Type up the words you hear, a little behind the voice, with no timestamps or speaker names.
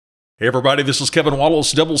Hey everybody, this is Kevin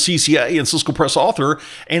Wallace, double CCIA and Cisco Press author,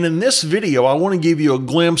 and in this video I want to give you a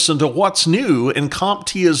glimpse into what's new in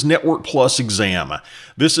CompTIA's Network Plus exam.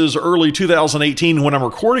 This is early 2018 when I'm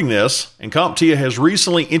recording this, and CompTIA has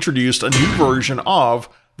recently introduced a new version of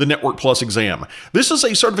the Network Plus exam. This is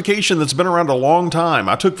a certification that's been around a long time.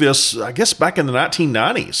 I took this, I guess, back in the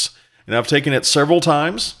 1990s, and I've taken it several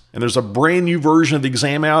times, and there's a brand new version of the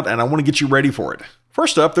exam out, and I want to get you ready for it.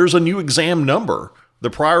 First up, there's a new exam number. The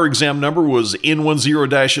prior exam number was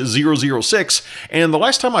N10-006, and the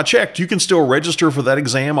last time I checked, you can still register for that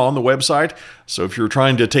exam on the website. So if you're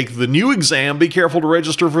trying to take the new exam, be careful to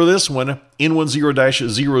register for this one,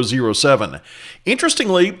 N10-007.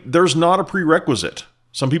 Interestingly, there's not a prerequisite.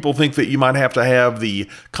 Some people think that you might have to have the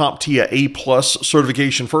CompTIA A+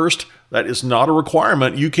 certification first. That is not a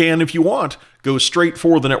requirement. You can, if you want, go straight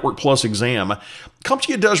for the Network Plus exam.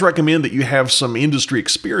 CompTIA does recommend that you have some industry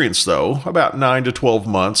experience, though, about 9 to 12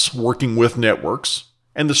 months working with networks.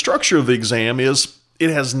 And the structure of the exam is it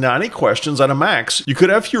has 90 questions at a max. You could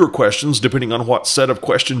have fewer questions depending on what set of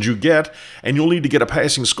questions you get, and you'll need to get a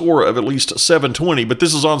passing score of at least 720, but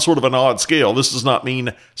this is on sort of an odd scale. This does not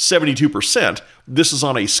mean 72%. This is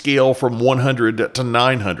on a scale from 100 to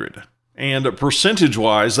 900. And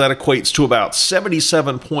percentage-wise, that equates to about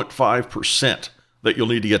 77.5% that you'll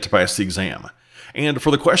need to get to pass the exam. And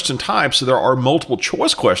for the question types, there are multiple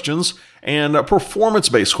choice questions and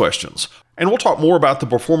performance-based questions. And we'll talk more about the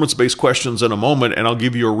performance-based questions in a moment, and I'll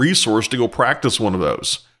give you a resource to go practice one of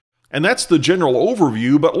those. And that's the general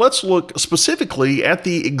overview, but let's look specifically at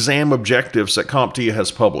the exam objectives that CompTIA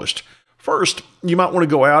has published. First, you might want to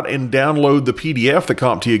go out and download the PDF that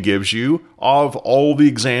CompTIA gives you of all the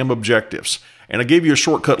exam objectives. And I gave you a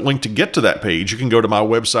shortcut link to get to that page. You can go to my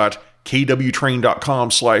website,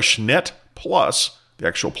 kwtrain.com/net+, the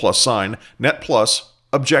actual plus sign, net plus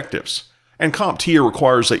objectives. And CompTIA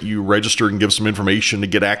requires that you register and give some information to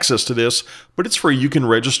get access to this, but it's free. You can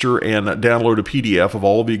register and download a PDF of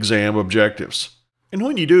all the exam objectives. And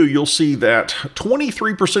when you do, you'll see that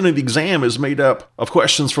 23% of the exam is made up of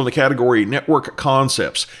questions from the category Network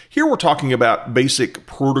Concepts. Here we're talking about basic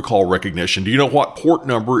protocol recognition. Do you know what port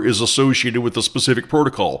number is associated with a specific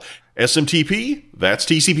protocol? SMTP? That's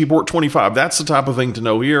TCP port 25. That's the type of thing to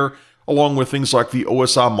know here, along with things like the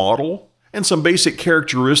OSI model and some basic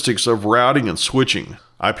characteristics of routing and switching.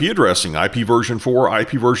 IP addressing, IP version 4,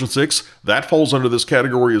 IP version 6, that falls under this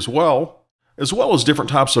category as well as different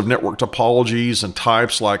types of network topologies and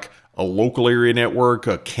types like a local area network,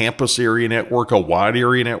 a campus area network, a wide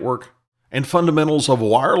area network. And fundamentals of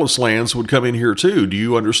wireless LANs would come in here too. Do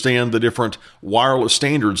you understand the different wireless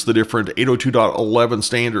standards, the different 802.11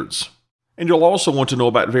 standards? And you'll also want to know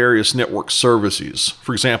about various network services.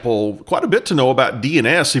 For example, quite a bit to know about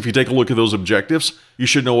DNS. If you take a look at those objectives, you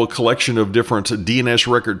should know a collection of different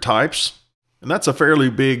DNS record types. And that's a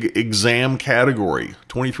fairly big exam category,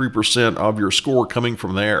 23% of your score coming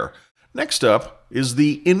from there. Next up is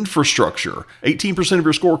the infrastructure. 18% of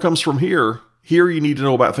your score comes from here. Here you need to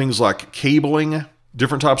know about things like cabling,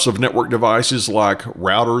 different types of network devices like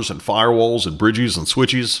routers and firewalls and bridges and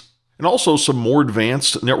switches, and also some more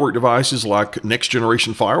advanced network devices like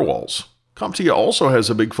next-generation firewalls. CompTIA also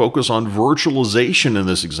has a big focus on virtualization in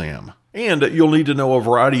this exam. And you'll need to know a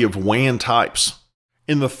variety of WAN types.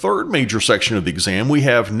 In the third major section of the exam, we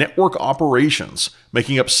have network operations,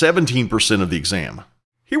 making up 17% of the exam.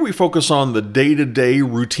 Here we focus on the day-to-day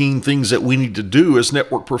routine things that we need to do as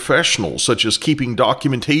network professionals, such as keeping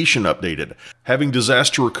documentation updated, having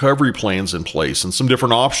disaster recovery plans in place, and some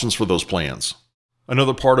different options for those plans.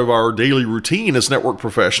 Another part of our daily routine as network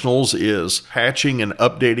professionals is patching and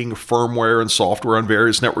updating firmware and software on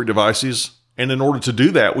various network devices. And in order to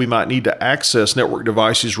do that, we might need to access network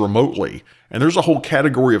devices remotely. And there's a whole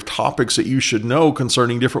category of topics that you should know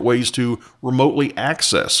concerning different ways to remotely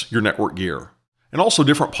access your network gear. And also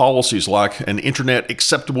different policies like an Internet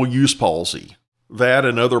Acceptable Use Policy. That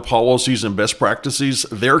and other policies and best practices,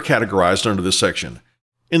 they're categorized under this section.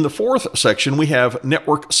 In the fourth section, we have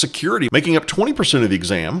network security, making up 20% of the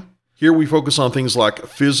exam. Here we focus on things like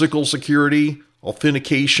physical security,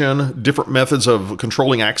 authentication, different methods of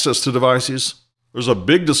controlling access to devices. There's a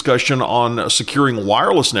big discussion on securing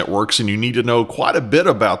wireless networks, and you need to know quite a bit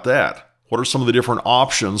about that. What are some of the different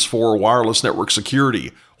options for wireless network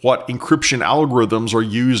security? What encryption algorithms are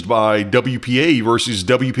used by WPA versus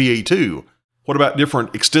WPA2? What about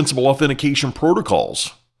different extensible authentication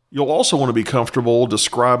protocols? You'll also want to be comfortable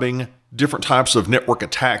describing different types of network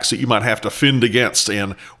attacks that you might have to fend against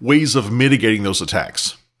and ways of mitigating those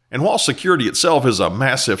attacks. And while security itself is a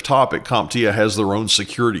massive topic, CompTIA has their own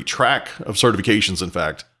security track of certifications, in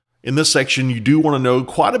fact. In this section, you do want to know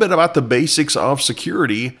quite a bit about the basics of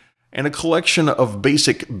security and a collection of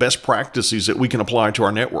basic best practices that we can apply to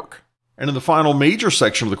our network. And in the final major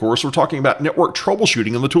section of the course, we're talking about network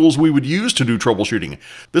troubleshooting and the tools we would use to do troubleshooting.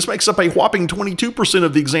 This makes up a whopping 22%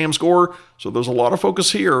 of the exam score, so there's a lot of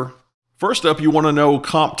focus here. First up, you want to know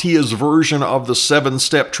CompTIA's version of the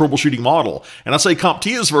 7-step troubleshooting model. And I say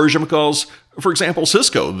CompTIA's version because, for example,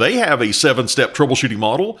 Cisco, they have a 7-step troubleshooting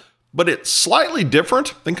model, but it's slightly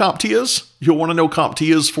different than CompTIA's. You'll want to know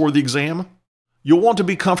CompTIA's for the exam. You'll want to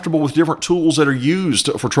be comfortable with different tools that are used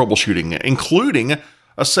for troubleshooting, including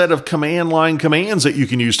a set of command line commands that you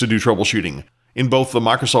can use to do troubleshooting in both the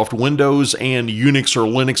Microsoft Windows and Unix or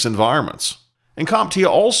Linux environments. And CompTIA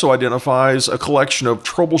also identifies a collection of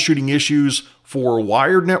troubleshooting issues for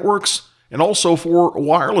wired networks and also for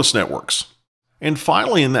wireless networks. And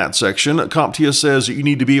finally in that section, CompTIA says you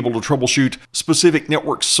need to be able to troubleshoot specific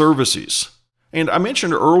network services. And I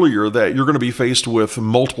mentioned earlier that you're going to be faced with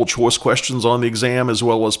multiple choice questions on the exam as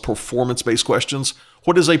well as performance-based questions.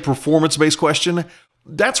 What is a performance-based question?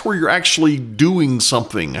 That's where you're actually doing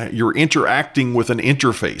something. You're interacting with an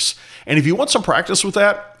interface. And if you want some practice with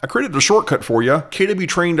that, I created a shortcut for you,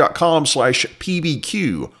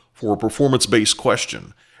 kwtrain.com/pbq for a performance-based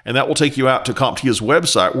question. And that will take you out to CompTIA's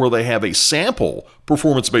website where they have a sample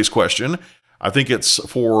performance-based question. I think it's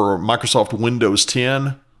for Microsoft Windows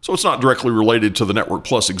 10. So it's not directly related to the Network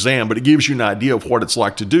Plus exam, but it gives you an idea of what it's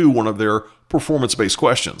like to do one of their performance-based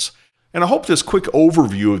questions. And I hope this quick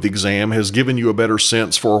overview of the exam has given you a better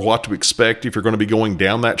sense for what to expect if you're going to be going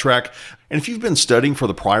down that track. And if you've been studying for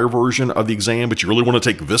the prior version of the exam, but you really want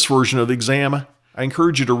to take this version of the exam, I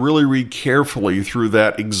encourage you to really read carefully through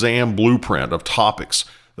that exam blueprint of topics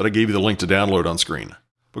that I gave you the link to download on screen.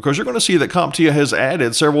 Because you're going to see that CompTIA has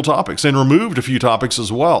added several topics and removed a few topics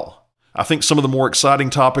as well. I think some of the more exciting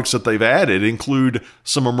topics that they've added include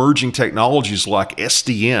some emerging technologies like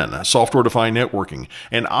SDN, software-defined networking,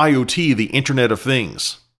 and IoT, the Internet of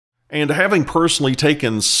Things. And having personally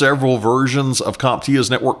taken several versions of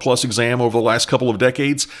CompTIA's Network Plus exam over the last couple of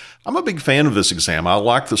decades, I'm a big fan of this exam. I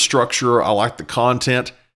like the structure, I like the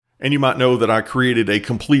content, and you might know that I created a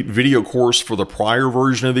complete video course for the prior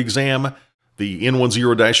version of the exam, the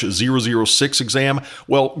N10-006 exam.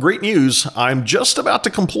 Well, great news. I'm just about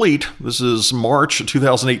to complete, this is March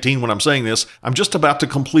 2018 when I'm saying this, I'm just about to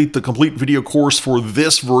complete the complete video course for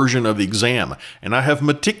this version of the exam. And I have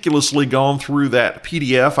meticulously gone through that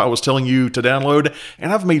PDF I was telling you to download,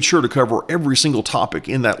 and I've made sure to cover every single topic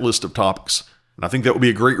in that list of topics. And I think that would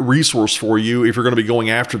be a great resource for you if you're going to be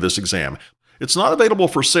going after this exam. It's not available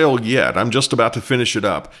for sale yet. I'm just about to finish it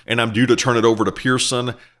up, and I'm due to turn it over to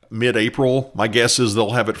Pearson mid-April. My guess is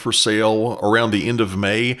they'll have it for sale around the end of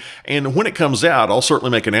May. And when it comes out, I'll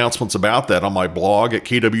certainly make announcements about that on my blog at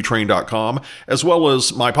kwtrain.com, as well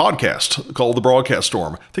as my podcast called The Broadcast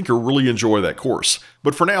Storm. I think you'll really enjoy that course.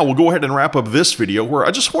 But for now, we'll go ahead and wrap up this video where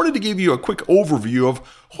I just wanted to give you a quick overview of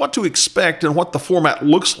what to expect and what the format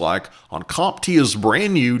looks like on CompTIA's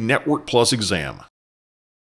brand new Network Plus exam.